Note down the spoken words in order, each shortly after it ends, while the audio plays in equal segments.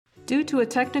Due to a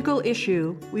technical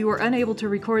issue, we were unable to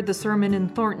record the sermon in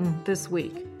Thornton this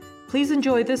week. Please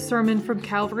enjoy this sermon from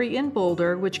Calvary in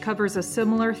Boulder, which covers a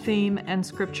similar theme and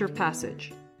scripture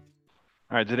passage.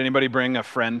 All right, did anybody bring a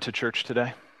friend to church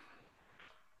today?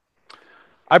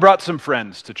 I brought some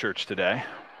friends to church today.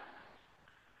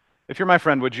 If you're my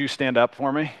friend, would you stand up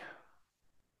for me?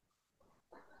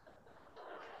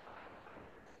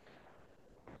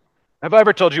 Have I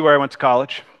ever told you where I went to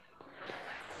college?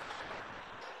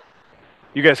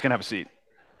 You guys can have a seat.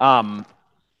 So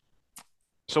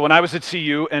when I was at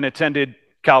CU and attended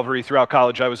Calvary throughout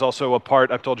college, I was also a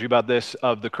part, I've told you about this,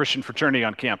 of the Christian fraternity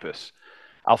on campus,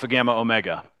 Alpha Gamma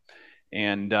Omega.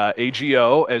 And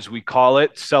AGO, as we call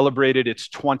it, celebrated its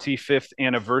 25th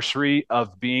anniversary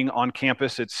of being on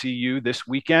campus at CU this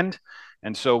weekend.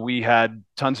 And so we had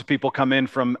tons of people come in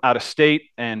from out of state,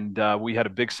 and we had a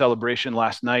big celebration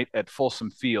last night at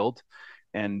Folsom Field.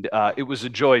 And it was a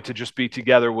joy to just be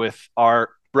together with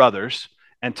our brothers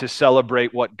and to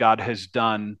celebrate what God has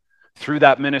done through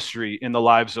that ministry in the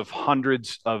lives of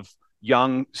hundreds of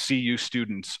young CU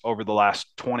students over the last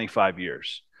 25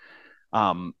 years.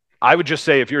 I would just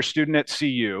say if you're a student at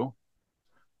CU,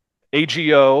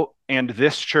 AGO and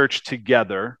this church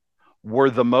together were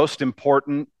the most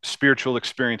important spiritual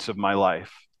experience of my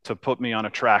life to put me on a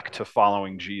track to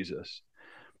following Jesus.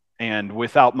 And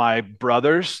without my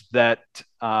brothers that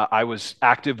I was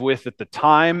active with at the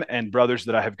time and brothers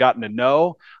that I have gotten to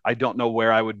know, I don't know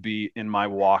where I would be in my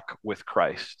walk with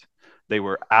Christ. They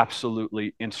were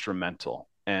absolutely instrumental.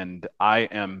 And I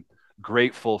am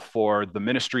grateful for the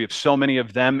ministry of so many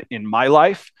of them in my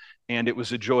life. And it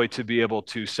was a joy to be able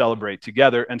to celebrate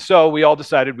together. And so we all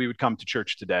decided we would come to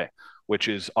church today, which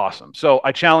is awesome. So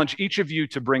I challenge each of you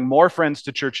to bring more friends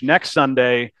to church next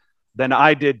Sunday than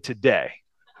I did today.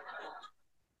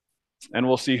 And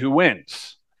we'll see who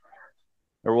wins.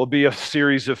 There will be a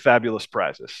series of fabulous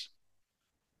prizes.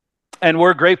 And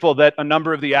we're grateful that a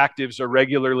number of the actives are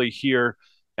regularly here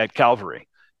at Calvary.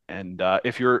 And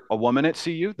if you're a woman at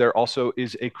CU, there also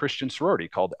is a Christian sorority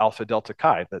called Alpha Delta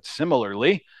Chi that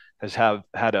similarly has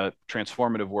had a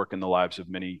transformative work in the lives of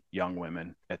many young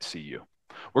women at CU.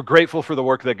 We're grateful for the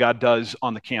work that God does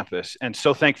on the campus, and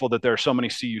so thankful that there are so many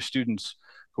CU students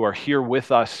who are here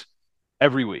with us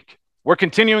every week. We're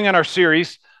continuing in our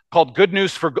series called Good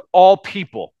News for All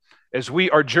People as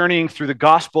we are journeying through the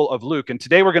Gospel of Luke. And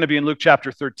today we're going to be in Luke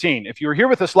chapter 13. If you were here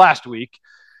with us last week,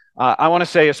 I want to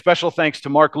say a special thanks to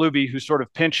Mark Luby, who sort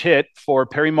of pinch hit for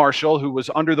Perry Marshall, who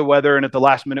was under the weather and at the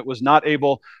last minute was not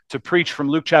able to preach from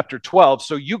Luke chapter 12.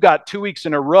 So you got 2 weeks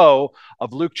in a row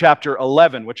of Luke chapter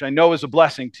 11, which I know is a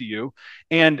blessing to you.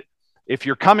 And if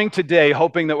you're coming today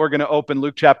hoping that we're going to open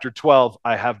Luke chapter 12,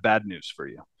 I have bad news for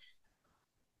you.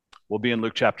 We'll be in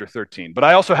Luke chapter 13. But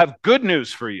I also have good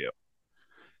news for you.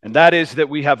 And that is that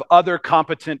we have other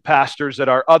competent pastors at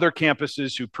our other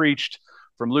campuses who preached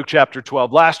from Luke chapter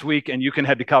 12 last week. And you can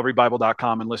head to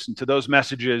calvarybible.com and listen to those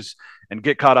messages and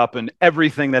get caught up in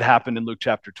everything that happened in Luke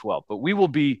chapter 12. But we will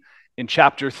be in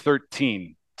chapter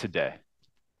 13 today.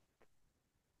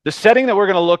 The setting that we're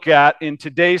going to look at in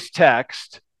today's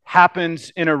text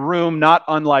happens in a room not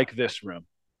unlike this room.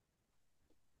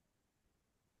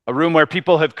 A room where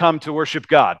people have come to worship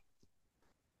God,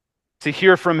 to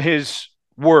hear from His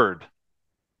Word.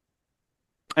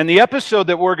 And the episode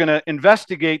that we're going to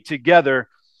investigate together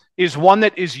is one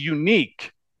that is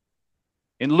unique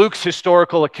in Luke's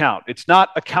historical account. It's not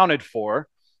accounted for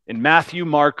in Matthew,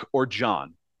 Mark, or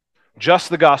John,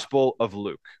 just the Gospel of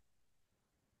Luke.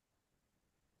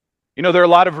 You know, there are a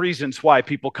lot of reasons why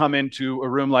people come into a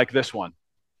room like this one.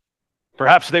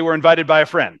 Perhaps they were invited by a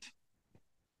friend.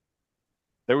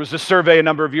 There was a survey a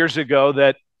number of years ago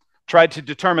that tried to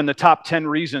determine the top 10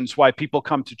 reasons why people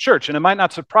come to church. And it might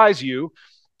not surprise you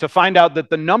to find out that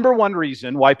the number one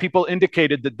reason why people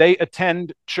indicated that they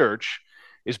attend church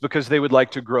is because they would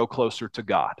like to grow closer to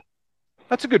God.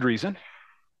 That's a good reason.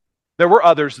 There were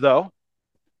others, though.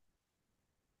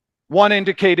 One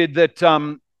indicated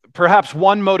that perhaps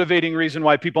one motivating reason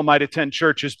why people might attend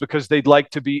church is because they'd like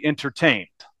to be entertained.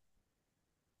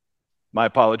 My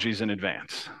apologies in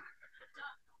advance.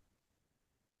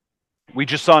 We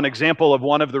just saw an example of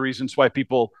one of the reasons why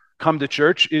people come to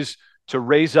church is to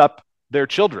raise up their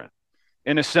children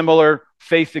in a similar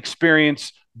faith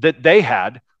experience that they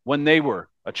had when they were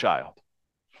a child.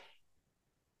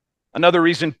 Another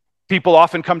reason people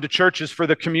often come to church is for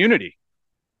the community,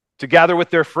 to gather with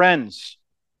their friends,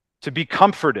 to be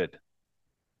comforted.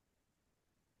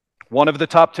 One of the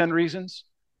top 10 reasons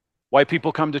why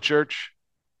people come to church,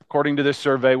 according to this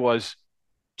survey, was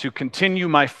to continue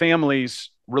my family's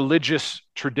religious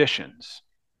traditions.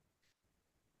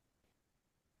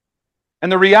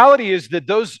 And the reality is that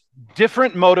those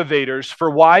different motivators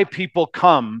for why people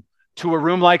come to a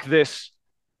room like this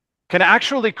can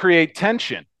actually create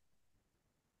tension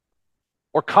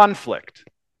or conflict.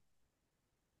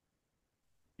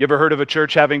 You ever heard of a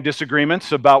church having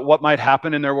disagreements about what might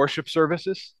happen in their worship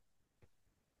services?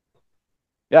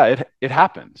 Yeah, it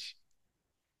happens.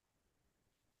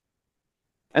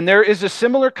 And there is a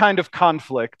similar kind of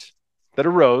conflict that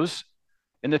arose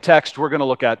in the text we're going to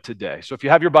look at today. So if you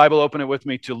have your Bible, open it with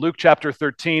me to Luke chapter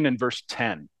 13 and verse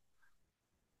 10.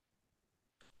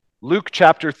 Luke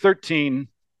chapter 13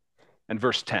 and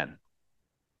verse 10.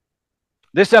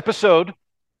 This episode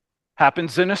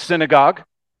happens in a synagogue,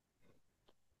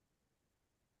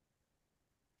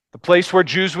 the place where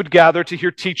Jews would gather to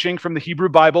hear teaching from the Hebrew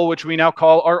Bible, which we now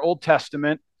call our Old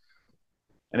Testament.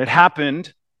 And it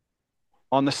happened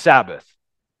on the Sabbath,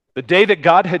 the day that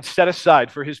God had set aside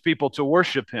for his people to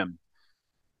worship him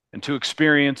and to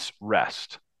experience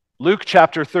rest. Luke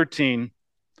chapter 13,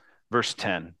 verse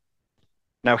 10.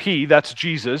 Now he, that's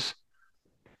Jesus,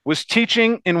 was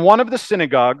teaching in one of the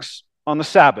synagogues on the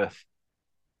Sabbath.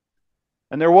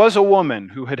 And there was a woman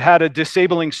who had had a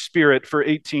disabling spirit for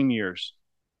 18 years.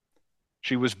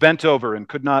 She was bent over and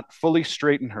could not fully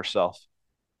straighten herself.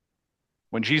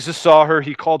 When Jesus saw her,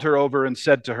 he called her over and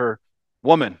said to her,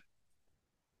 "Woman,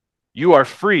 you are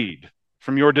freed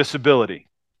from your disability."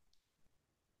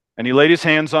 And he laid his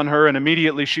hands on her, and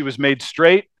immediately she was made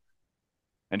straight,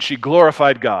 and she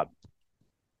glorified God.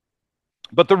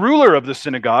 But the ruler of the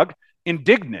synagogue,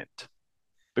 indignant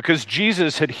because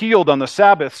Jesus had healed on the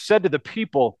Sabbath, said to the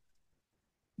people,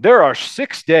 "There are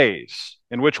 6 days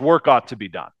in which work ought to be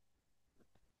done.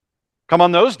 Come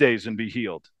on those days and be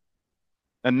healed,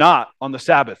 and not on the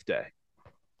Sabbath day."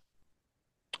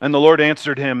 And the Lord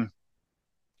answered him,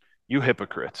 "You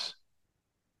hypocrites!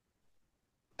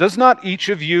 Does not each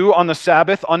of you on the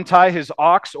Sabbath untie his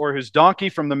ox or his donkey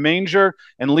from the manger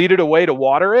and lead it away to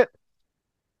water it?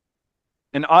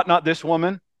 And ought not this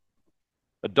woman,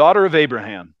 a daughter of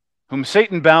Abraham, whom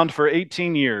Satan bound for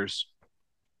 18 years,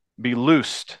 be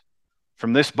loosed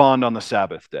from this bond on the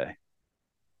Sabbath day?"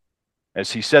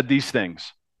 As he said these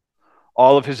things,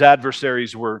 all of his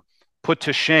adversaries were put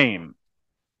to shame,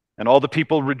 and all the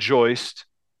people rejoiced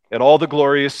at all the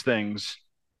glorious things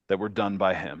that were done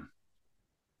by him.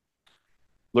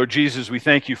 Lord Jesus, we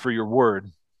thank you for your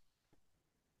word.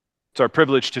 It's our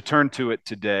privilege to turn to it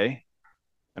today,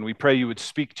 and we pray you would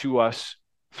speak to us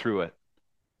through it.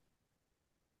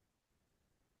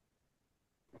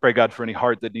 Pray, God, for any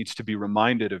heart that needs to be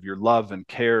reminded of your love and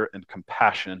care and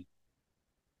compassion,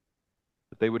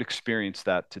 that they would experience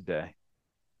that today.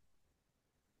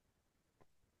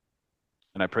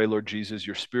 And I pray, Lord Jesus,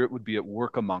 your Spirit would be at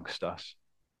work amongst us,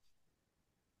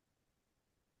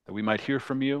 that we might hear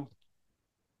from you,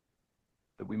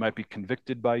 that we might be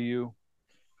convicted by you,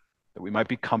 that we might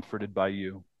be comforted by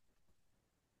you,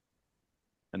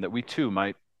 and that we too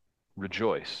might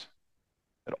rejoice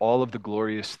at all of the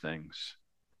glorious things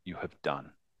you have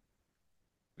done.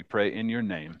 We pray in your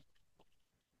name.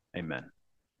 Amen.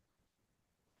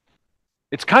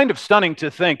 It's kind of stunning to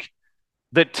think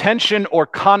that tension or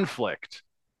conflict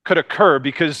could occur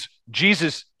because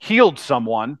Jesus healed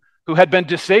someone who had been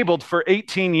disabled for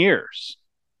 18 years.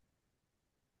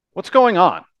 What's going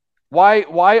on?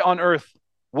 Why on earth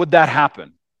would that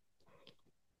happen?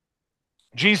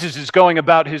 Jesus is going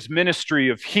about his ministry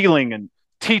of healing and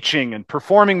teaching and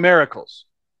performing miracles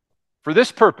for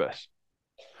this purpose,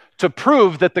 to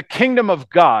prove that the kingdom of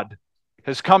God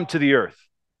has come to the earth.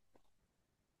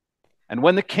 And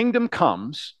when the kingdom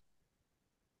comes,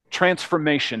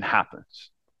 transformation happens.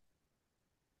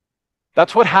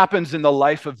 That's what happens in the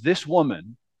life of this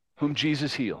woman whom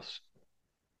Jesus heals.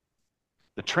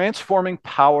 The transforming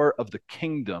power of the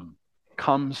kingdom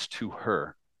comes to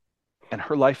her, and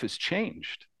her life is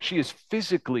changed. She is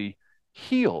physically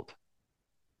healed.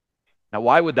 Now,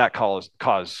 why would that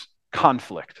cause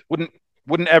conflict?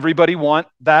 Wouldn't everybody want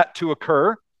that to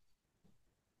occur?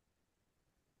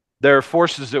 There are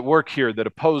forces at work here that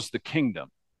oppose the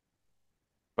kingdom.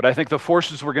 But I think the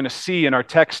forces we're going to see in our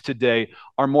text today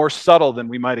are more subtle than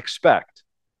we might expect.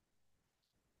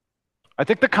 I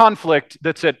think the conflict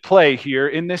that's at play here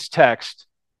in this text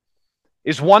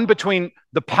is one between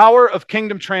the power of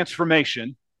kingdom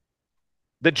transformation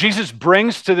that Jesus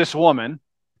brings to this woman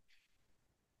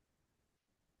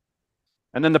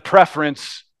and then the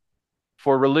preference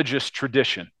for religious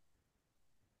tradition.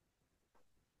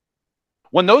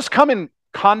 When those come in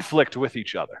conflict with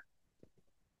each other,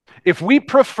 if we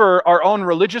prefer our own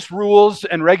religious rules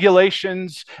and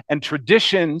regulations and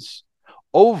traditions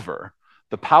over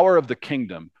the power of the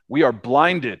kingdom, we are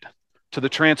blinded to the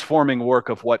transforming work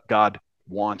of what God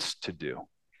wants to do.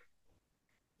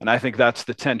 And I think that's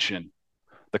the tension,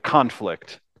 the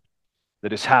conflict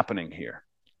that is happening here.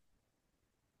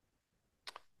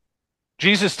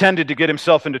 Jesus tended to get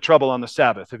himself into trouble on the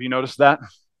Sabbath. Have you noticed that?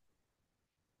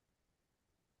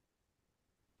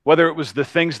 Whether it was the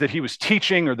things that he was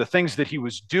teaching or the things that he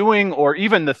was doing or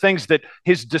even the things that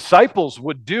his disciples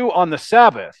would do on the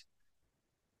Sabbath,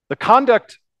 the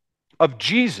conduct of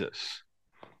Jesus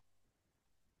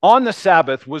on the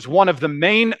Sabbath was one of the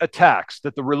main attacks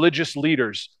that the religious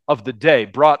leaders of the day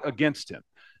brought against him.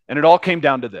 And it all came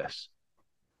down to this.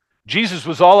 Jesus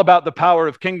was all about the power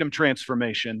of kingdom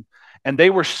transformation, and they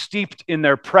were steeped in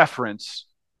their preference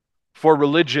for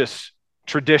religious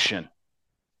tradition.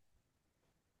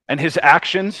 And his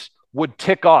actions would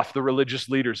tick off the religious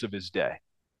leaders of his day.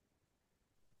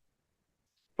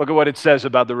 Look at what it says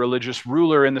about the religious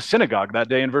ruler in the synagogue that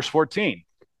day in verse 14.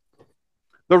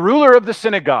 The ruler of the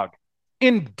synagogue,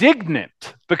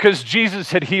 indignant because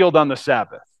Jesus had healed on the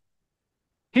Sabbath.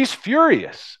 He's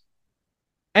furious,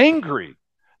 angry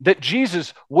that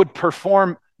Jesus would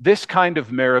perform this kind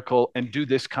of miracle and do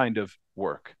this kind of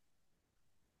work.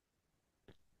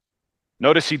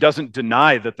 Notice he doesn't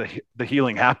deny that the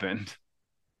healing happened.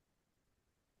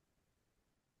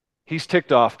 He's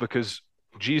ticked off because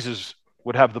Jesus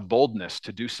would have the boldness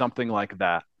to do something like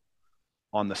that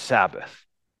on the Sabbath.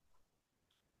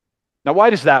 Now, why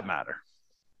does that matter?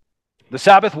 The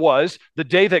Sabbath was the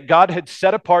day that God had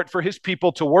set apart for his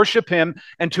people to worship him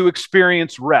and to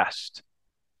experience rest.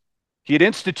 He had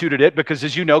instituted it because,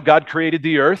 as you know, God created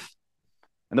the earth.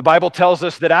 And the Bible tells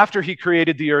us that after he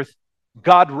created the earth,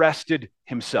 God rested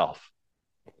himself.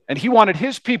 And he wanted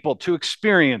his people to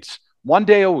experience one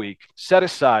day a week set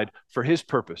aside for his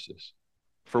purposes,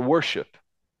 for worship,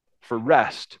 for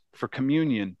rest, for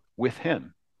communion with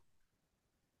him.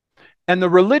 And the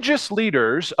religious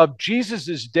leaders of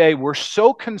Jesus' day were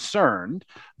so concerned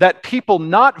that people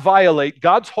not violate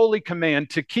God's holy command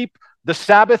to keep the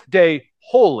Sabbath day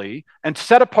holy and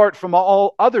set apart from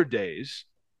all other days,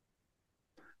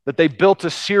 that they built a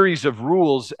series of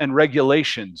rules and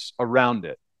regulations around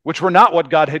it, which were not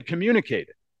what God had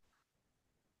communicated.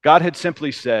 God had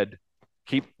simply said,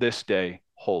 keep this day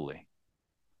holy.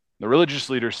 The religious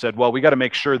leaders said, well, we got to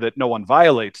make sure that no one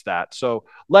violates that. So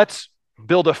let's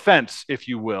build a fence, if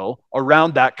you will,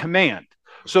 around that command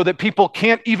so that people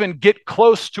can't even get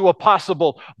close to a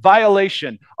possible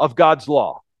violation of God's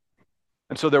law.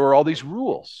 And so there were all these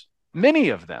rules, many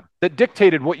of them, that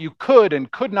dictated what you could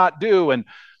and could not do and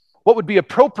what would be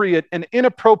appropriate and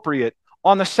inappropriate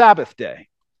on the Sabbath day.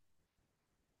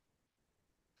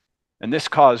 And this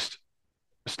caused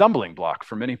a stumbling block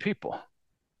for many people.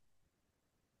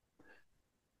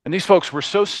 And these folks were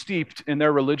so steeped in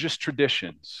their religious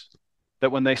traditions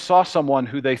that when they saw someone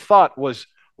who they thought was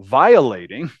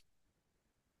violating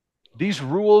these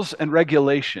rules and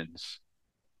regulations,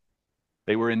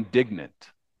 they were indignant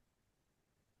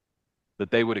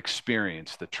that they would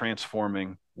experience the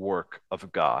transforming work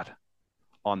of God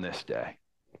on this day.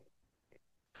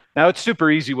 Now, it's super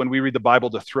easy when we read the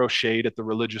Bible to throw shade at the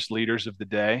religious leaders of the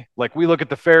day. Like we look at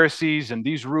the Pharisees and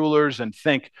these rulers and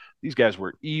think these guys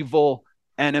were evil,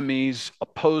 enemies,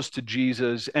 opposed to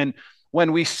Jesus. And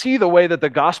when we see the way that the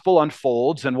gospel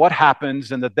unfolds and what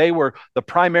happens and that they were the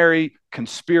primary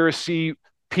conspiracy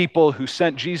people who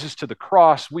sent Jesus to the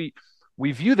cross, we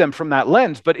view them from that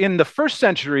lens. But in the first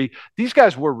century, these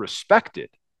guys were respected.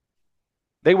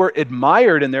 They were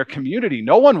admired in their community.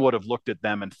 No one would have looked at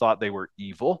them and thought they were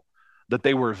evil, that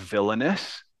they were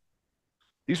villainous.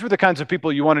 These were the kinds of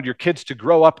people you wanted your kids to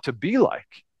grow up to be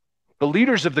like. The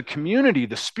leaders of the community,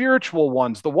 the spiritual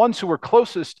ones, the ones who were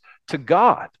closest to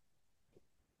God.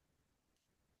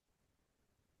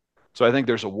 So I think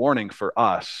there's a warning for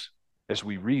us as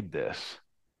we read this,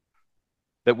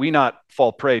 that we not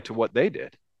fall prey to what they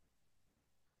did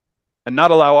and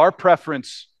not allow our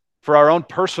preference for our own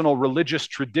personal religious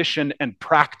tradition and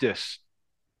practice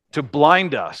to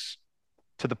blind us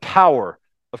to the power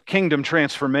of kingdom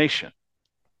transformation.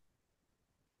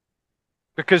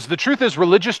 Because the truth is,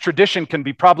 religious tradition can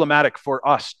be problematic for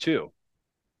us too.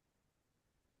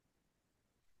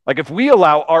 Like if we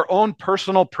allow our own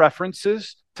personal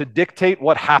preferences to dictate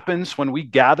what happens when we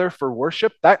gather for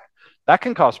worship, that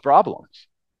can cause problems.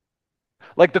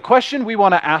 Like the question we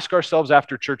want to ask ourselves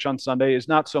after church on Sunday is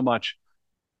not so much,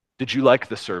 did you like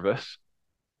the service?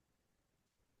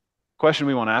 The question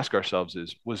we want to ask ourselves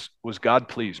is, was God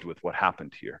pleased with what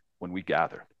happened here when we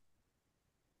gathered?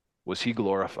 Was he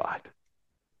glorified?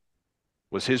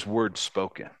 Was his word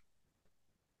spoken?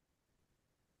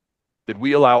 Did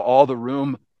we allow all the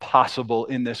room possible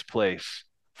in this place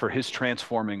for his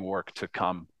transforming work to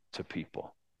come to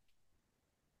people?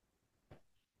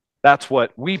 That's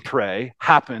what we pray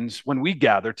happens when we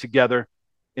gather together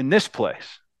in this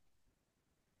place.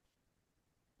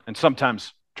 And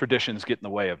sometimes traditions get in the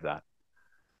way of that.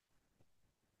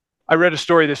 I read a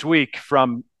story this week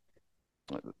from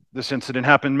this incident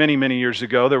happened many, many years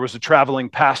ago. There was a traveling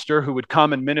pastor who would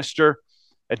come and minister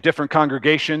at different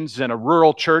congregations, and a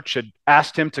rural church had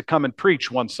asked him to come and preach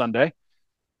one Sunday.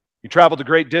 He traveled a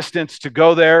great distance to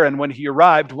go there, and when he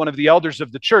arrived, one of the elders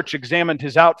of the church examined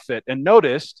his outfit and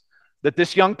noticed that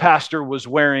this young pastor was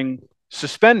wearing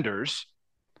suspenders,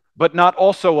 but not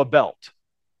also a belt.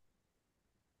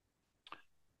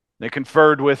 They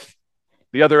conferred with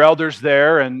the other elders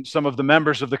there and some of the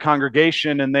members of the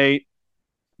congregation, and they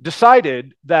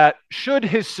decided that should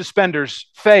his suspenders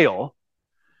fail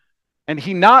and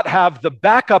he not have the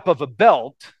backup of a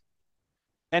belt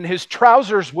and his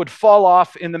trousers would fall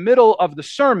off in the middle of the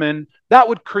sermon, that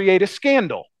would create a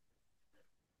scandal.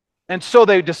 And so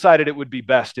they decided it would be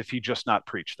best if he just not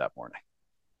preached that morning.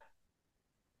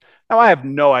 Now, I have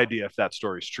no idea if that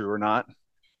story is true or not.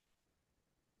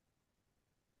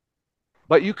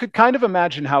 But you could kind of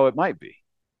imagine how it might be.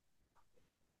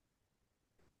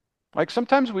 Like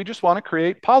sometimes we just want to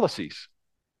create policies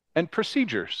and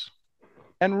procedures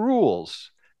and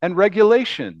rules and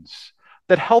regulations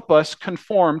that help us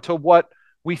conform to what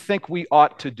we think we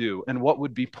ought to do and what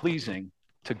would be pleasing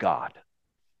to God.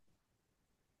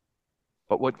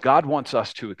 But what God wants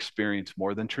us to experience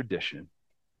more than tradition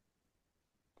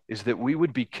is that we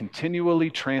would be continually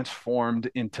transformed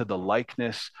into the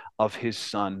likeness of his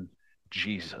Son,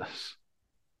 Jesus.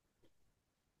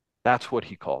 That's what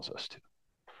he calls us to.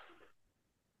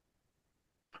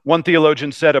 One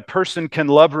theologian said, a person can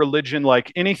love religion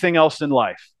like anything else in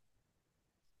life.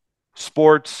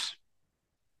 Sports,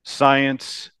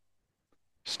 science,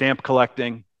 stamp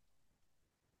collecting.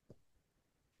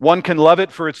 One can love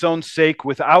it for its own sake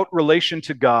without relation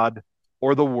to God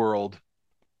or the world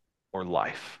or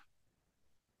life.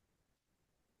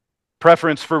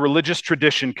 Preference for religious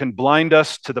tradition can blind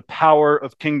us to the power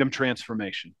of kingdom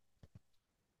transformation.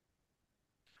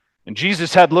 And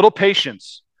Jesus had little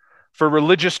patience for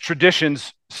religious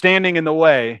traditions standing in the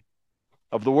way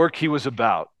of the work he was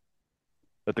about,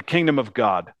 that the kingdom of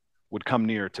God would come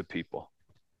near to people.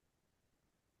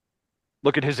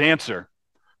 Look at his answer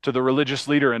to the religious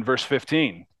leader in verse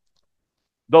 15.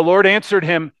 The Lord answered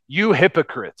him, "You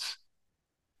hypocrites,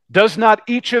 does not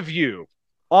each of you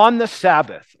on the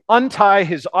Sabbath untie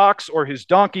his ox or his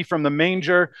donkey from the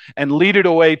manger and lead it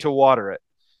away to water it?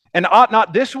 And ought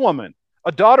not this woman,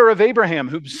 a daughter of Abraham,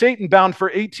 whom Satan bound for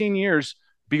 18 years,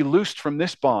 be loosed from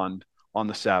this bond on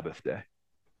the Sabbath day?"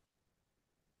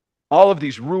 All of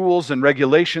these rules and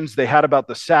regulations they had about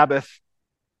the Sabbath,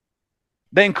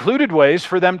 they included ways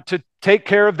for them to take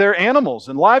care of their animals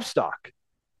and livestock.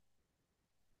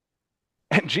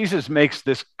 And Jesus makes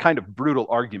this kind of brutal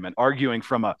argument, arguing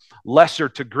from a lesser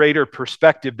to greater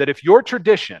perspective, that if your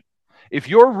tradition, if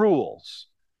your rules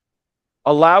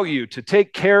allow you to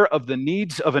take care of the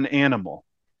needs of an animal,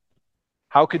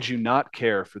 how could you not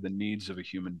care for the needs of a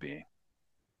human being?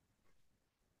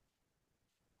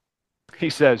 He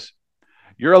says,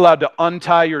 you're allowed to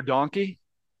untie your donkey,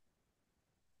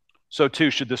 so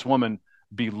too should this woman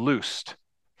be loosed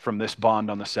from this bond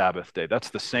on the Sabbath day. That's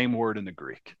the same word in the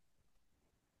Greek.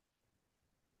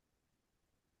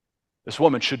 This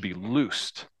woman should be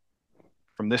loosed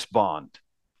from this bond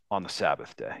on the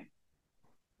Sabbath day.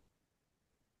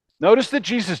 Notice that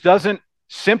Jesus doesn't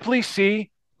simply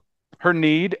see her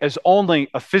need as only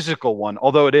a physical one,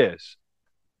 although it is.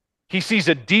 He sees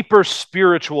a deeper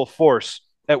spiritual force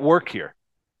at work here.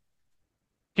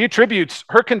 He attributes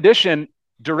her condition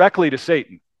directly to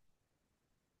Satan.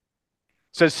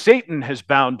 Says Satan has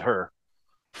bound her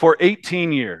for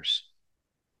 18 years.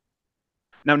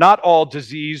 Now, not all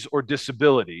disease or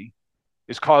disability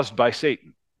is caused by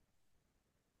Satan,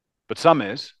 but some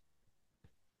is.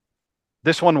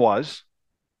 This one was.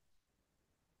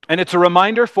 And it's a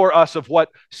reminder for us of what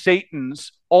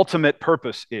Satan's ultimate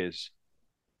purpose is.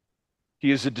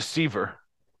 He is a deceiver.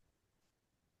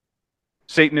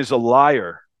 Satan is a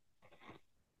liar.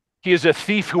 He is a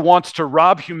thief who wants to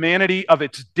rob humanity of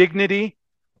its dignity.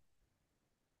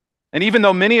 And even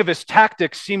though many of his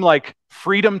tactics seem like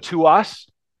freedom to us,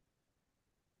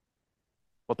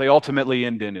 what they ultimately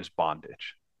end in is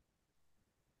bondage.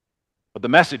 But the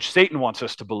message Satan wants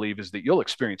us to believe is that you'll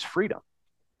experience freedom.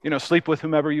 Sleep with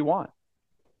whomever you want.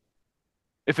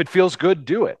 If it feels good,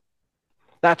 do it.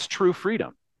 That's true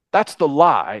freedom. That's the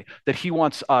lie that he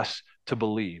wants us to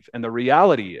believe. And the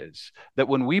reality is that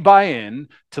when we buy in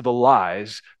to the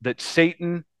lies that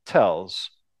Satan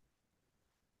tells,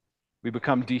 we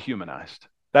become dehumanized.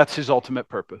 That's his ultimate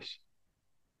purpose.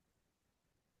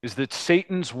 is that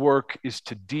Satan's work is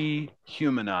to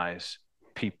dehumanize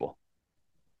people.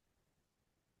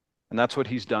 And that's what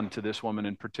he's done to this woman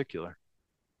in particular.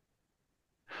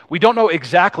 We don't know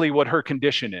exactly what her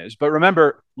condition is, but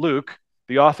remember, Luke,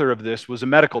 the author of this, was a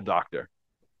medical doctor.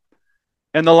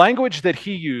 And the language that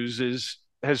he uses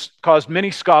has caused many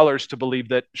scholars to believe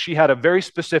that she had a very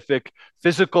specific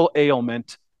physical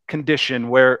ailment condition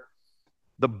where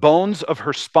the bones of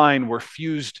her spine were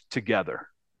fused together,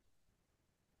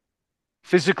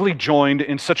 physically joined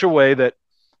in such a way that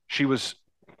she was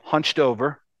hunched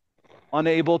over,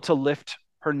 unable to lift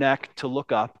her neck to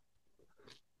look up,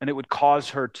 and it would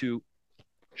cause her to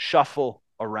shuffle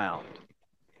around.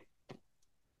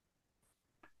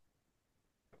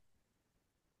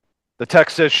 The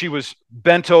text says she was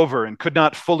bent over and could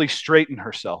not fully straighten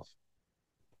herself.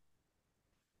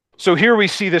 So here we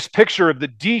see this picture of the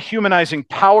dehumanizing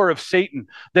power of Satan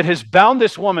that has bound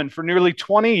this woman for nearly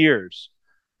 20 years.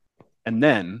 And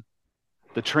then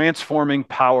the transforming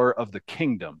power of the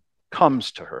kingdom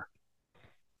comes to her.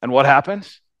 And what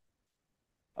happens?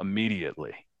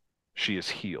 Immediately, she is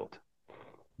healed.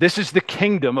 This is the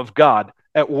kingdom of God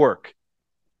at work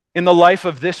in the life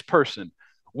of this person,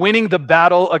 winning the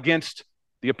battle against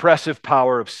the oppressive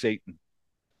power of Satan.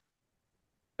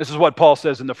 This is what Paul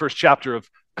says in the first chapter of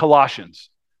Colossians.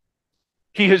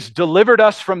 He has delivered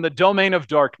us from the domain of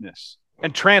darkness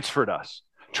and transformed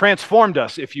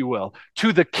us, if you will,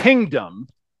 to the kingdom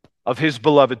of his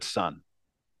beloved Son.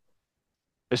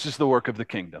 This is the work of the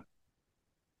kingdom.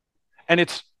 And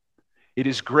it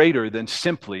is greater than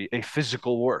simply a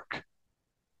physical work.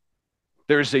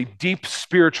 There is a deep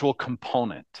spiritual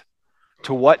component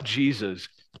to what Jesus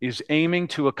is aiming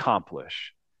to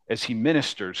accomplish as he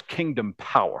ministers kingdom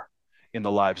power in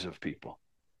the lives of people.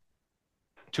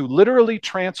 To literally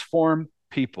transform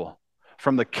people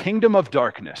from the kingdom of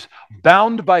darkness,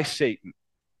 bound by Satan,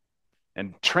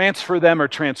 and transfer them or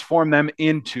transform them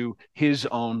into his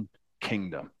own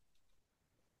kingdom.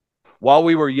 While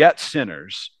we were yet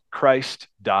sinners, Christ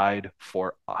died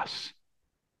for us.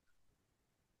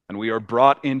 And we are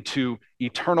brought into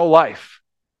eternal life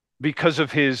because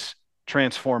of his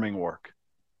transforming work.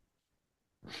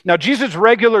 Now, Jesus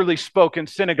regularly spoke in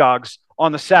synagogues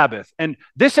on the Sabbath. And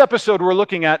this episode we're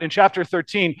looking at in chapter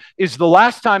 13 is the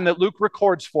last time that Luke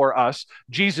records for us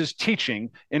Jesus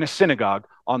teaching in a synagogue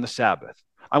on the Sabbath.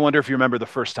 I wonder if you remember the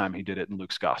first time he did it in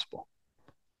Luke's gospel.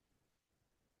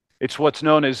 It's what's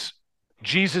known as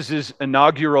Jesus'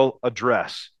 inaugural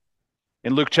address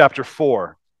in Luke chapter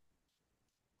 4.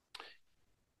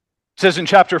 It says in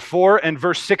chapter 4 and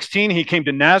verse 16, he came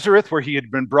to Nazareth where he had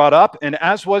been brought up, and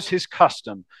as was his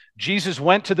custom, Jesus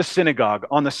went to the synagogue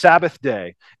on the Sabbath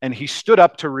day, and he stood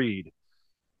up to read.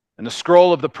 And the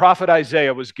scroll of the prophet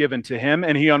Isaiah was given to him,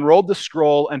 and he unrolled the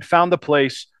scroll and found the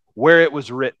place where it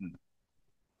was written,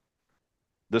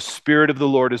 "The Spirit of the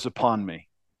Lord is upon me,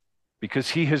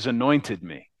 because he has anointed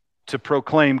me to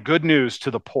proclaim good news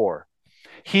to the poor.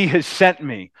 He has sent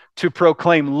me to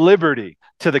proclaim liberty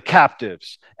to the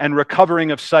captives and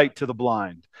recovering of sight to the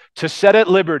blind, to set at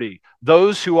liberty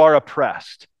those who are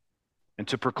oppressed, and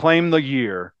to proclaim the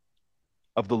year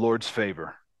of the Lord's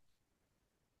favor."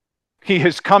 He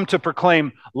has come to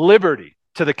proclaim liberty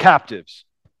to the captives.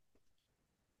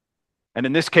 And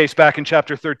in this case, back in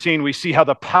chapter 13, we see how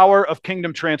the power of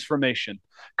kingdom transformation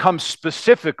comes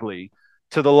specifically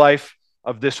to the life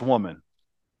of this woman.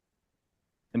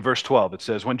 In verse 12, it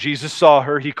says, "When Jesus saw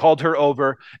her, he called her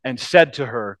over and said to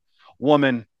her,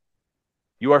 'Woman,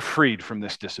 you are freed from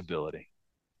this disability.'"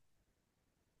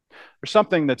 There's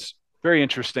something that's very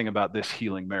interesting about this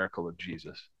healing miracle of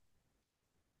Jesus.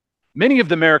 Many of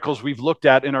the miracles we've looked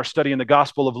at in our study in the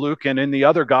Gospel of Luke and in the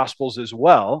other Gospels as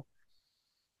well,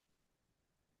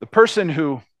 the person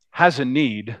who has a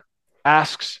need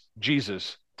asks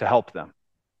Jesus to help them.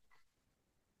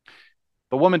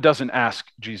 The woman doesn't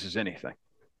ask Jesus anything.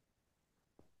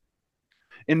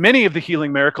 In many of the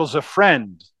healing miracles, a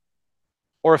friend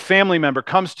or a family member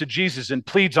comes to Jesus and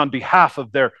pleads on behalf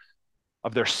of their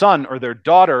son or their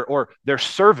daughter or their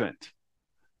servant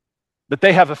that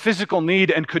they have a physical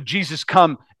need and could Jesus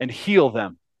come and heal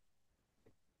them.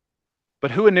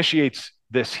 But who initiates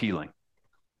this healing?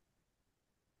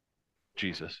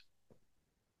 Jesus.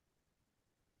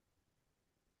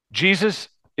 Jesus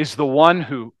is the one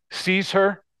who sees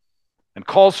her and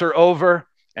calls her over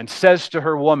and says to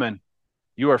her, "Woman,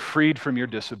 you are freed from your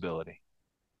disability."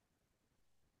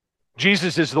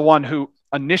 Jesus is the one who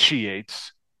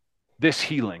initiates this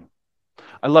healing.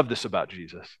 I love this about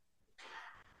Jesus.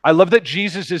 I love that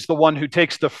Jesus is the one who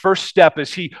takes the first step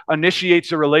as he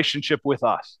initiates a relationship with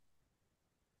us.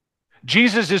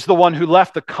 Jesus is the one who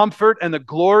left the comfort and the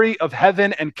glory of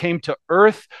heaven and came to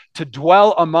earth to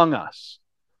dwell among us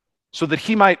so that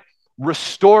he might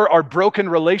restore our broken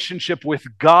relationship with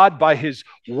God by his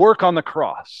work on the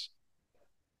cross.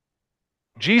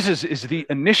 Jesus is the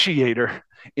initiator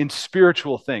in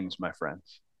spiritual things, my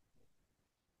friends.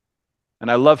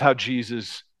 And I love how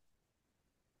Jesus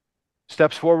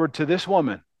steps forward to this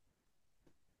woman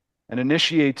and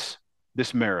initiates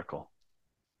this miracle.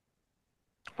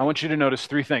 I want you to notice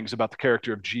three things about the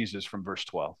character of Jesus from verse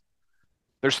 12.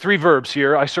 There's three verbs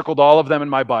here. I circled all of them in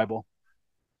my Bible.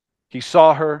 He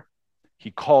saw her,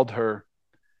 he called her,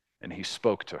 and he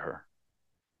spoke to her.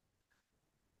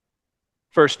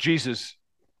 First, Jesus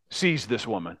sees this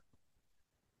woman.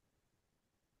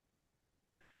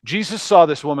 Jesus saw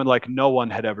this woman like no one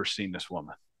had ever seen this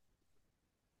woman.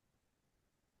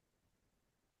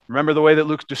 Remember the way that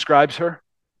Luke describes her?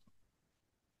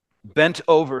 Bent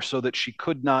over so that she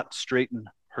could not straighten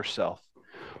herself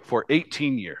for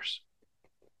 18 years.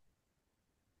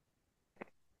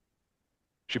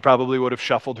 She probably would have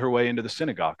shuffled her way into the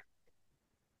synagogue.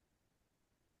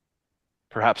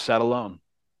 Perhaps sat alone,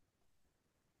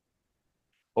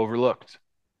 overlooked,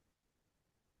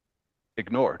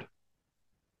 ignored.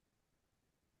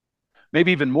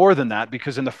 Maybe even more than that,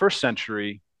 because in the first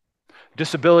century,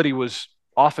 disability was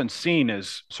often seen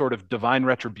as sort of divine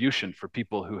retribution for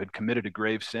people who had committed a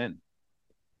grave sin.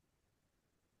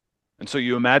 And so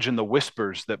you imagine the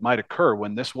whispers that might occur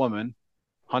when this woman,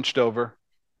 hunched over,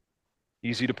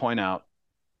 easy to point out,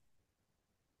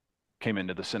 came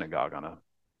into the synagogue on a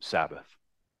Sabbath.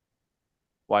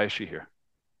 Why is she here?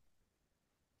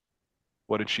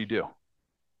 What did she do?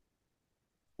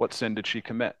 What sin did she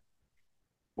commit?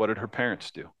 What did her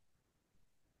parents do?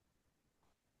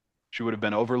 She would have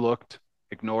been overlooked,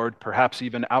 ignored, perhaps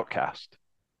even outcast.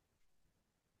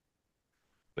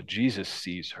 But Jesus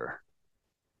sees her.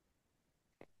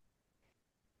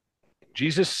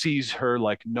 Jesus sees her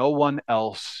like no one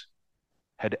else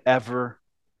had ever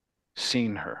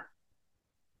seen her.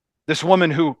 This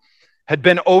woman who had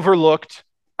been overlooked,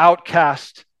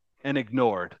 outcast, and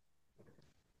ignored.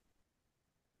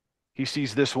 He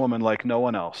sees this woman like no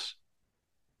one else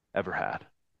ever had.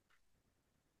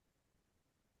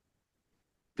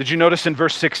 Did you notice in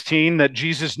verse 16 that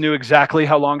Jesus knew exactly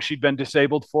how long she'd been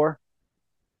disabled for?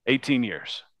 18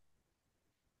 years.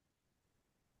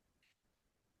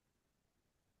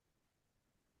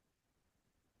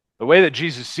 The way that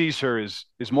Jesus sees her is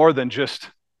more than just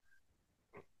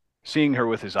seeing her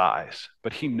with his eyes,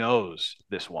 but he knows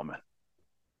this woman.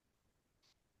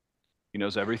 He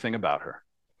knows everything about her.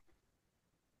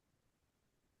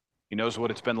 He knows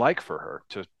what it's been like for her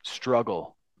to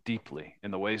struggle deeply in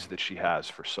the ways that she has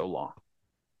for so long.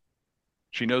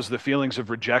 She knows the feelings of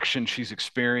rejection she's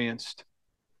experienced.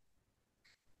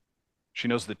 She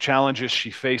knows the challenges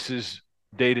she faces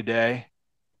day to day.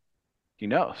 He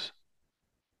knows.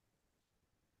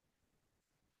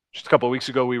 Just a couple of weeks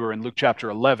ago, we were in Luke chapter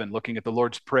 11 looking at the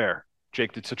Lord's Prayer.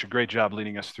 Jake did such a great job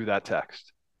leading us through that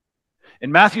text.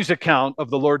 In Matthew's account of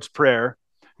the Lord's Prayer,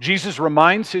 Jesus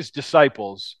reminds his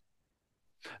disciples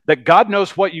that God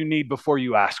knows what you need before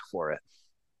you ask for it.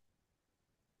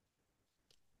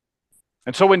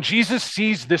 And so when Jesus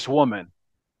sees this woman,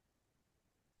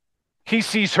 he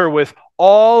sees her with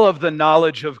all of the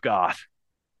knowledge of God,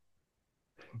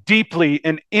 deeply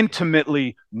and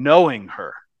intimately knowing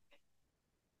her.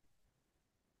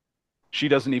 She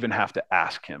doesn't even have to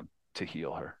ask him to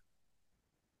heal her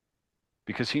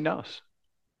because he knows.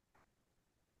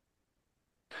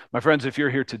 My friends, if you're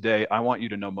here today, I want you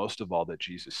to know most of all that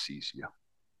Jesus sees you.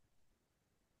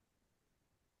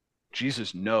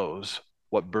 Jesus knows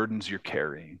what burdens you're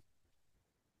carrying.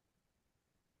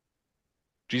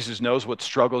 Jesus knows what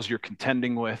struggles you're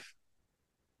contending with.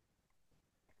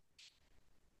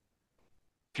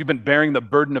 If you've been bearing the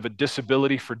burden of a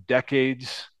disability for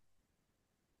decades,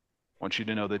 I want you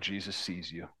to know that Jesus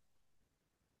sees you.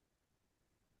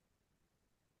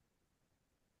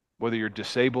 Whether you're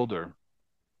disabled or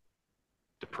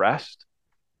depressed,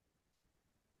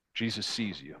 Jesus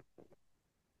sees you.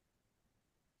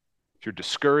 If you're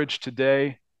discouraged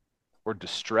today or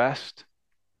distressed,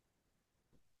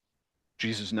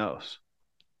 Jesus knows.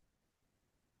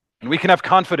 And we can have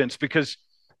confidence because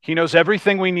he knows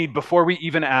everything we need before we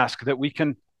even ask, that we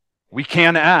can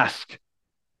ask.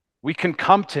 We can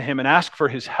come to him and ask for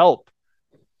his help,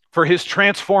 for his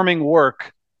transforming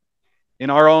work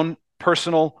in our own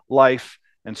personal life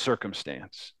and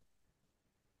circumstance.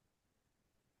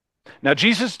 Now,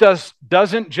 Jesus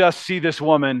doesn't just see this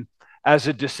woman as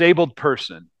a disabled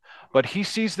person, but he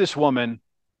sees this woman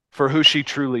for who she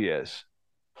truly is.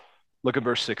 Look at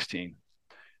verse 16.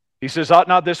 He says, ought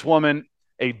not this woman,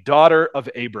 a daughter of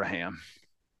Abraham?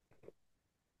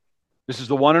 This is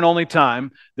the one and only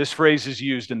time this phrase is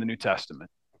used in the New Testament.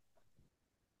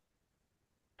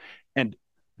 And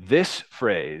this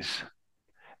phrase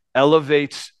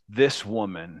elevates this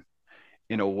woman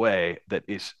in a way that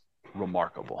is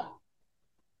remarkable.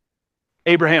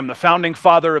 Abraham, the founding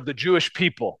father of the Jewish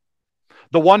people,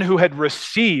 the one who had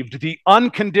received the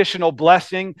unconditional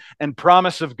blessing and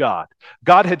promise of God.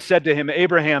 God had said to him,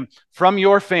 Abraham, from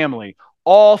your family,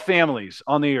 all families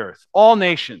on the earth, all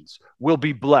nations will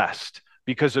be blessed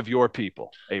because of your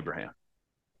people, Abraham.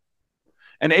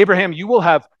 And Abraham, you will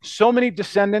have so many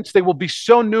descendants, they will be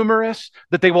so numerous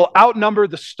that they will outnumber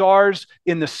the stars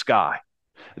in the sky.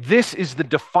 This is the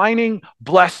defining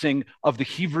blessing of the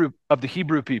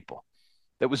Hebrew people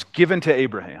that was given to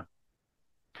Abraham.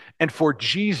 And for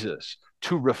Jesus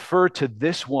to refer to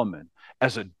this woman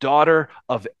as a daughter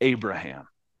of Abraham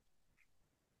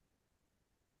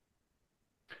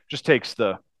just takes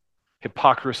the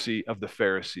hypocrisy of the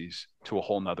Pharisees to a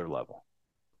whole nother level.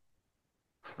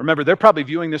 Remember, they're probably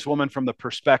viewing this woman from the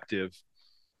perspective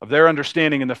of their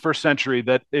understanding in the first century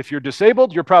that if you're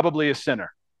disabled, you're probably a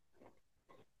sinner.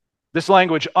 This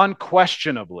language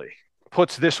unquestionably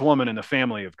puts this woman in the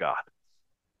family of God.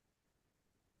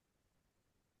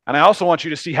 And I also want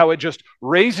you to see how it just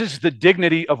raises the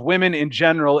dignity of women in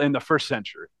general in the first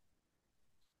century.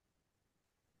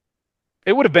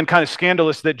 It would have been kind of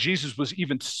scandalous that Jesus was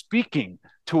even speaking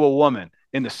to a woman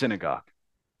in the synagogue.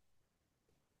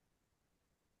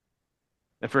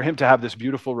 And for him to have this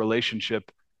beautiful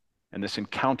relationship and this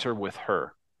encounter with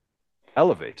her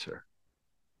elevates her.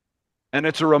 And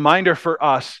it's a reminder for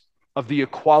us of the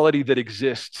equality that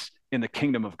exists in the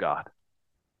kingdom of God.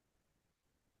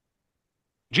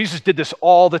 Jesus did this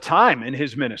all the time in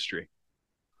his ministry.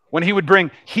 When he would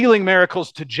bring healing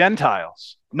miracles to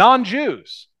Gentiles,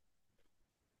 non-Jews,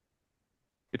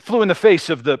 it flew in the face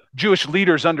of the Jewish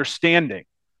leaders' understanding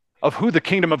of who the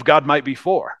kingdom of God might be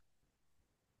for.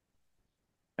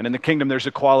 And in the kingdom, there's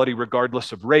equality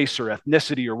regardless of race or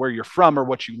ethnicity or where you're from or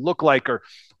what you look like or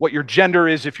what your gender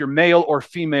is. If you're male or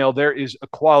female, there is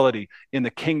equality in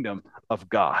the kingdom of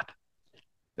God.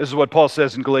 This is what Paul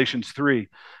says in Galatians 3.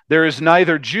 There is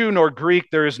neither Jew nor Greek.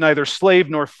 There is neither slave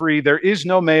nor free. There is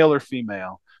no male or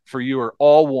female, for you are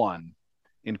all one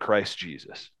in Christ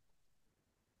Jesus.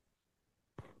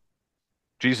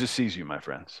 Jesus sees you, my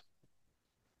friends.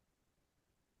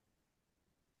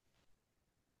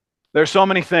 There are so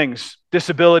many things,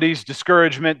 disabilities,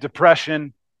 discouragement,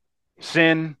 depression,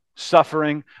 sin,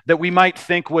 suffering, that we might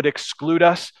think would exclude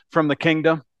us from the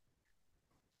kingdom.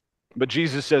 But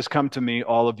Jesus says, come to me,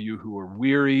 all of you who are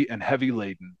weary and heavy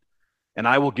laden, and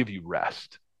I will give you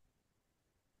rest.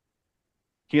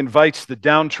 He invites the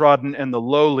downtrodden and the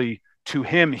lowly to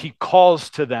him. He calls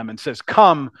to them and says,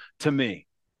 come to me.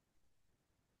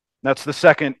 That's the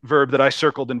second verb that I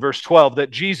circled in verse 12, that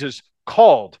Jesus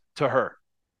called to her.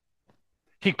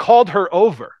 He called her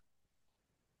over.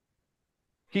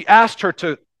 He asked her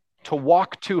to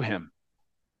walk to him.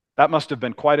 That must have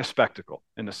been quite a spectacle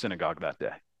in the synagogue that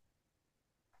day.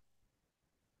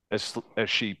 As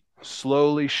she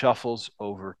slowly shuffles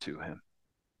over to him.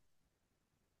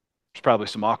 There's probably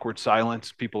some awkward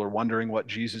silence. People are wondering what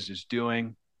Jesus is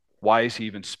doing. Why is he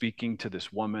even speaking to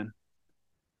this woman?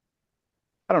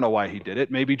 I don't know why he did it.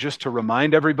 Maybe just to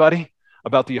remind everybody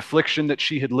about the affliction that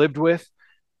she had lived with.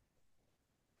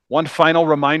 One final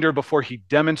reminder before he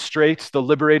demonstrates the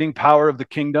liberating power of the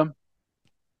kingdom.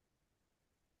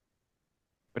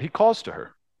 But he calls to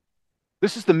her.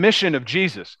 This is the mission of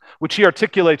Jesus, which he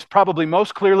articulates probably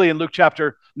most clearly in Luke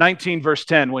chapter 19, verse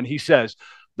 10, when he says,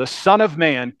 the Son of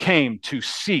Man came to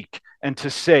seek and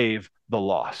to save the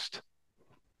lost.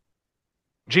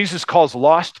 Jesus calls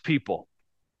lost people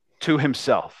to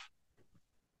himself.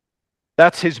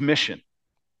 That's his mission.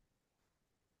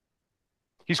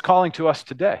 He's calling to us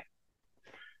today.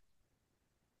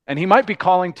 And he might be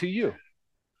calling to you.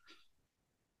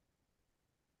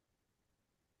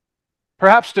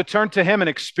 Perhaps to turn to him and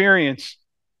experience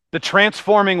the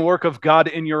transforming work of God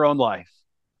in your own life.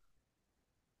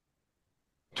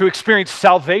 To experience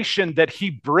salvation that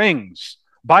he brings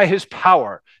by his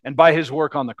power and by his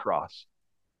work on the cross.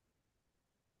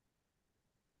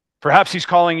 Perhaps he's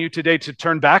calling you today to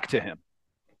turn back to him.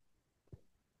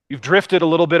 You've drifted a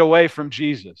little bit away from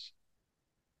Jesus.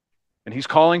 And he's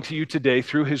calling to you today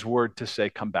through his word to say,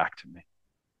 come back to me.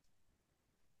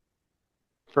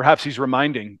 Perhaps he's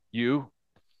reminding you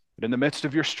that in the midst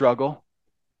of your struggle,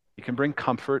 he can bring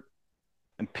comfort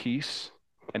and peace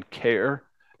and care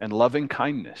and loving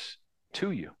kindness to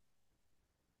you.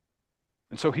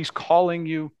 And so he's calling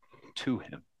you to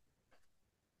him.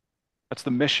 That's the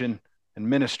mission and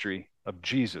ministry of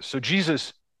Jesus. So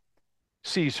Jesus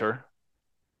sees her.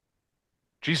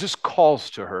 Jesus calls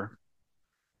to her.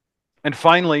 And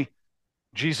finally,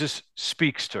 Jesus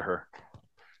speaks to her.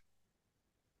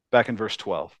 Back in verse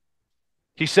 12.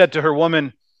 He said to her,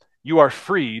 "Woman, you are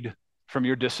freed from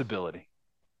your disability."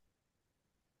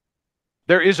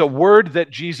 There is a word that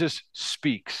Jesus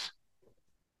speaks.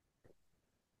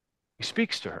 He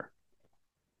speaks to her.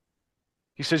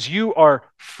 He says, "You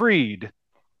are freed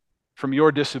from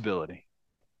your disability."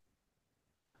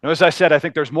 Now, as I said, I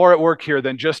think there's more at work here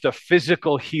than just a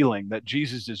physical healing that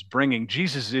Jesus is bringing.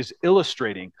 Jesus is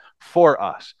illustrating for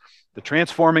us the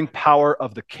transforming power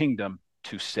of the kingdom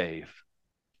to save.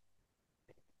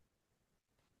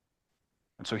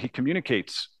 And so he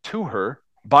communicates to her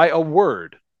by a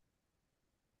word,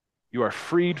 "You are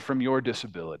freed from your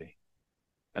disability."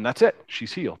 And that's it.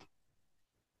 She's healed.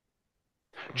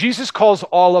 Jesus calls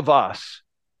all of us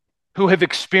who have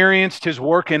experienced his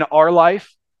work in our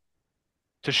life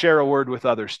to share a word with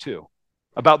others too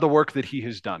about the work that he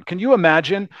has done. Can you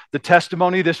imagine the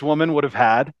testimony this woman would have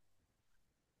had?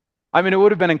 I mean, it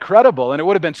would have been incredible, and it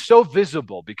would have been so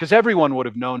visible because everyone would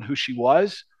have known who she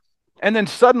was. And then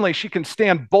suddenly she can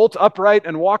stand bolt upright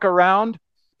and walk around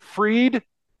freed.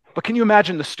 But can you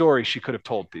imagine the story she could have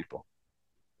told people?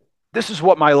 This is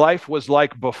what my life was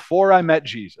like before I met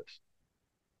Jesus.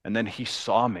 And then he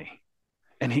saw me,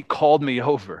 and he called me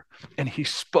over, and he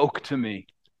spoke to me,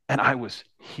 and I was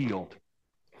healed,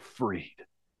 freed.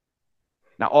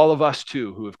 Now, all of us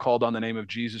too, who have called on the name of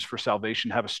Jesus for salvation,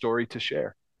 have a story to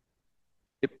share.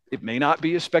 It may not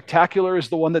be as spectacular as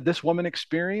the one that this woman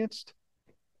experienced,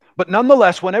 but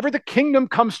nonetheless, whenever the kingdom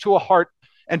comes to a heart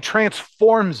and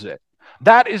transforms it,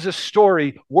 that is a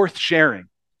story worth sharing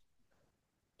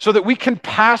so that we can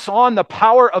pass on the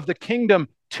power of the kingdom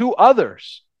to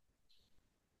others.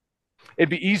 It'd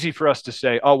be easy for us to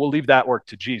say, "Oh, we'll leave that work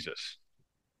to Jesus."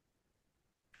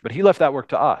 But he left that work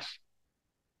to us.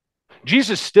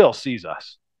 Jesus still sees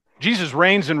us. Jesus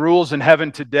reigns and rules in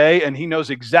heaven today, and he knows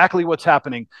exactly what's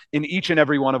happening in each and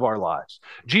every one of our lives.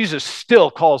 Jesus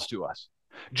still calls to us.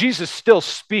 Jesus still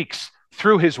speaks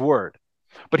through his word,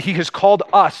 but he has called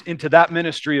us into that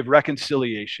ministry of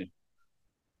reconciliation,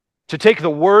 to take the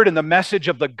word and the message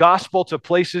of the gospel to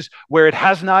places where it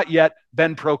has not yet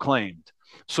been proclaimed,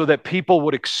 so that people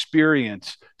would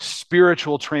experience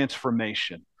spiritual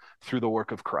transformation through the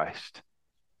work of Christ.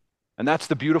 And that's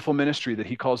the beautiful ministry that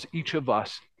he calls each of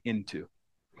us into,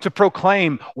 to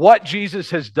proclaim what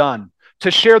Jesus has done,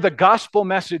 to share the gospel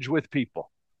message with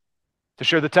people, to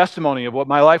share the testimony of what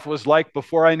my life was like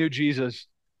before I knew Jesus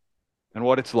and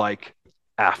what it's like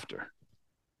after.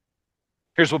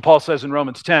 Here's what Paul says in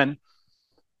Romans 10.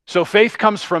 So faith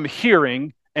comes from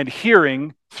hearing, and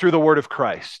hearing through the word of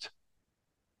Christ.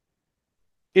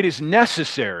 It is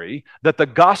necessary that the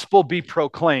gospel be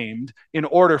proclaimed in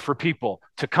order for people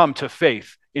to come to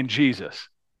faith in Jesus.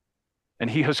 And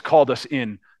he has called us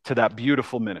in to that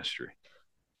beautiful ministry.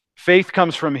 Faith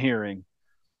comes from hearing,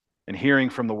 and hearing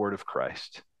from the word of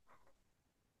Christ.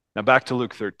 Now back to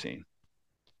Luke 13.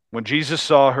 When Jesus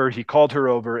saw her, he called her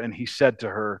over and he said to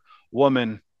her,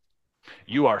 "Woman,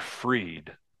 you are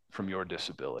freed from your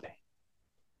disability."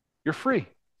 You're free.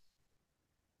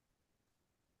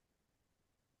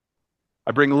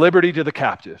 I bring liberty to the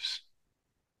captives.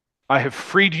 I have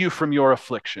freed you from your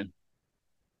affliction.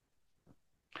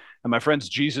 And my friends,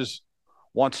 Jesus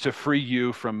wants to free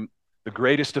you from the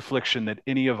greatest affliction that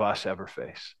any of us ever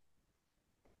face.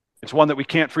 It's one that we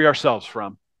can't free ourselves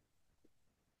from.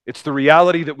 It's the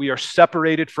reality that we are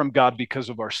separated from God because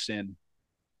of our sin.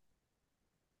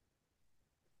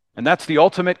 And that's the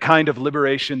ultimate kind of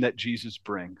liberation that Jesus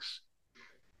brings.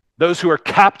 Those who are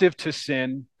captive to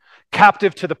sin,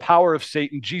 captive to the power of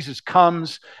Satan, Jesus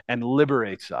comes and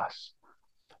liberates us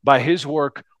by his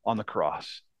work on the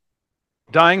cross,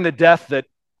 dying the death that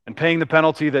and paying the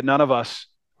penalty that none of us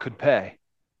could pay.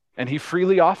 And he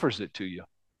freely offers it to you.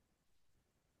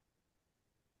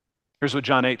 Here's what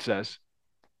John 8 says.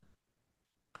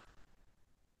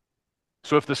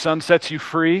 So if the Son sets you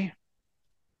free,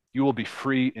 you will be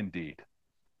free indeed.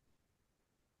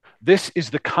 This is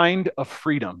the kind of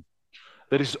freedom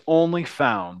that is only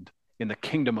found in the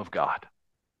kingdom of God.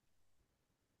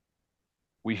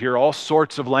 We hear all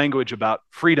sorts of language about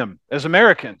freedom as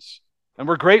Americans, and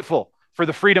we're grateful for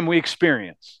the freedom we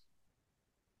experience.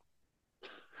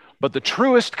 But the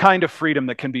truest kind of freedom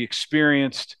that can be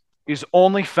experienced is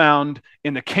only found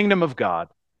in the kingdom of God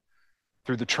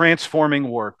through the transforming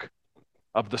work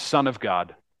of the Son of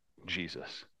God,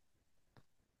 Jesus.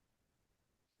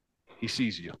 He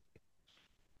sees you.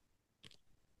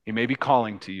 He may be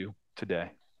calling to you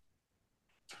today.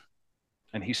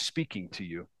 and he's speaking to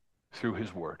you through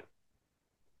his word.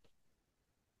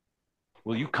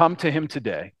 Will you come to him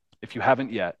today, if you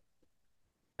haven't yet,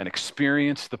 and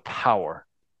experience the power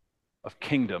of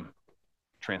kingdom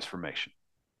transformation?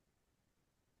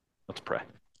 Let's pray.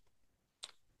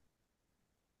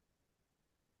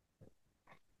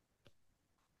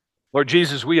 Lord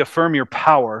Jesus, we affirm your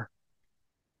power.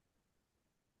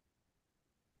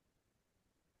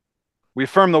 We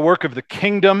affirm the work of the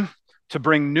kingdom to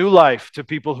bring new life to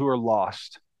people who are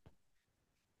lost.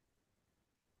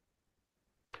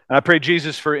 And I pray,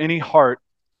 Jesus, for any heart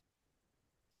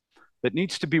that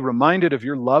needs to be reminded of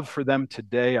your love for them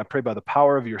today, I pray by the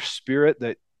power of your Spirit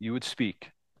that you would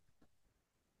speak,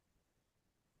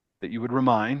 that you would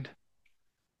remind,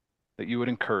 that you would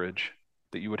encourage,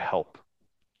 that you would help.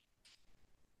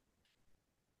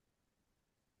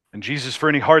 And Jesus, for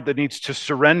any heart that needs to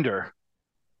surrender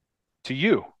to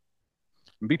you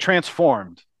and be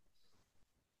transformed,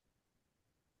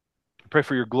 I pray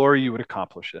for your glory you would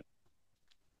accomplish it.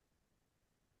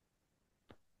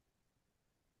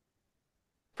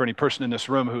 For any person in this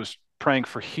room who's praying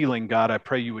for healing, God, I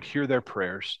pray you would hear their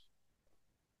prayers.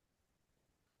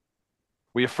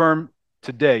 We affirm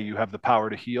today you have the power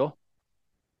to heal.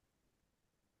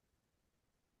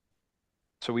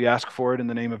 So we ask for it in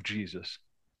the name of Jesus.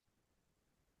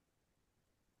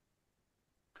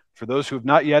 For those who have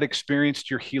not yet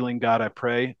experienced your healing, God, I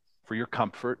pray for your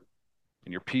comfort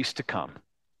and your peace to come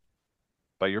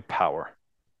by your power.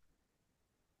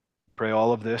 Pray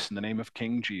all of this in the name of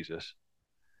King Jesus.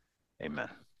 Amen.